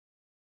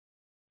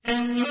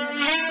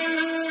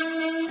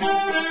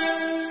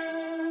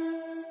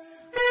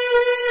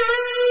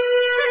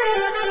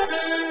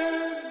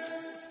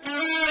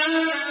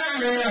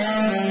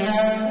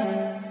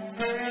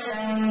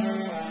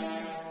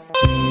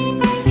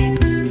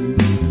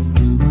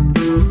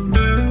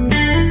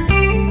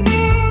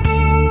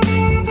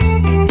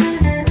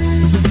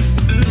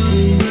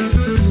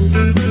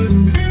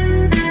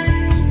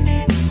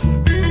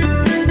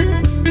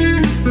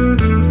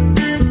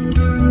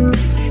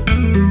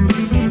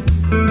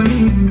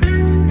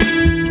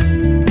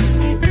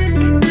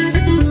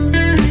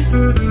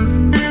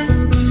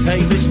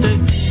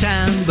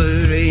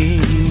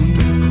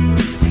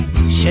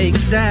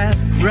That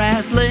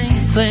rattling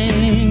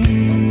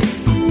thing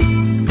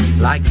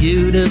like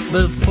you did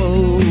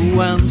before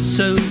when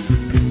soul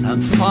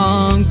and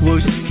funk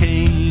was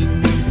king.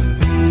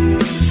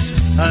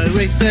 I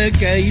wish the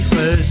gay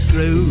first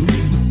groove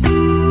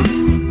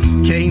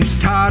Keim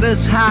taught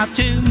us how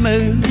to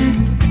move,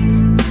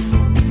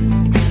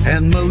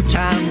 and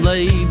Motown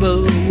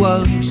label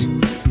was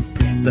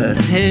the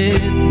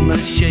hit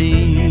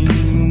machine.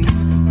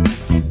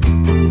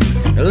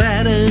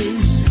 Let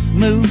us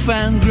move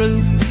and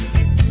groove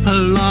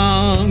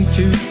along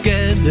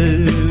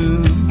together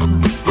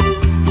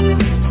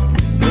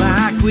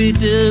like we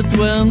did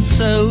when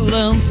soul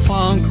and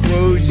funk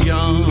was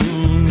young.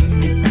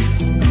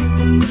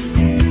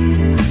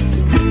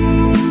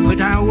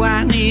 Put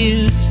our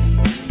knees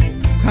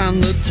on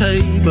the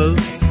table,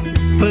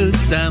 put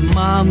them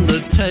on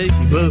the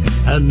table,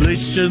 and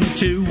listen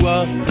to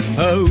what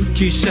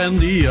Otis and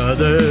the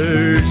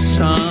others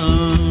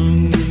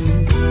sung.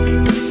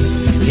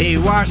 It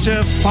was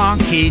a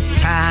funky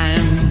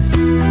time.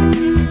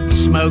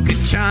 Smoke a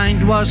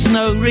joint was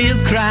no real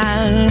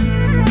crime,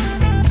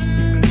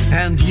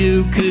 and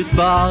you could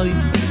buy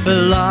a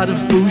lot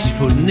of booze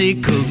for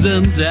nickels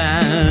and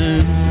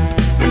dimes.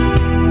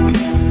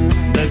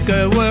 The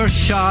girl wore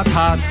short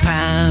hot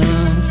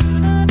pants,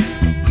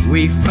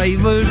 we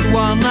favored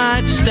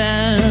one-night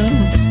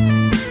stands,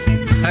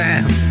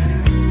 and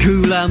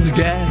Cool and the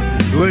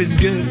Gang was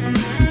good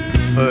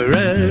for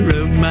a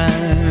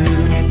romance.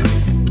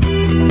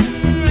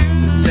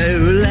 So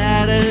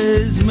let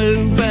us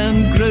move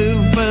and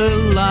groove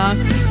along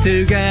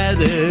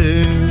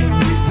together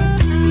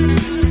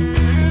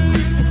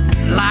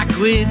like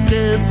we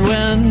did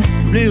when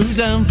blues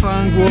and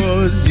funk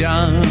was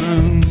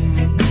young.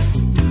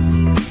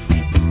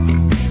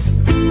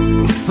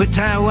 Put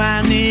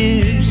our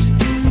knees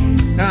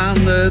on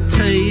the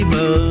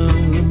table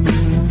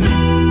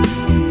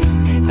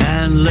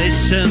and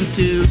listen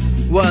to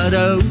what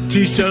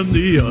Otis and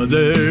the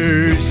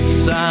others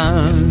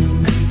sang.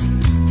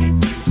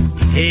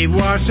 It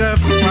was a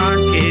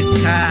funky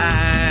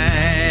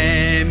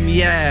time,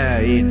 yeah,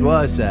 it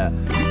was a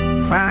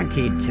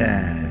funky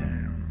time.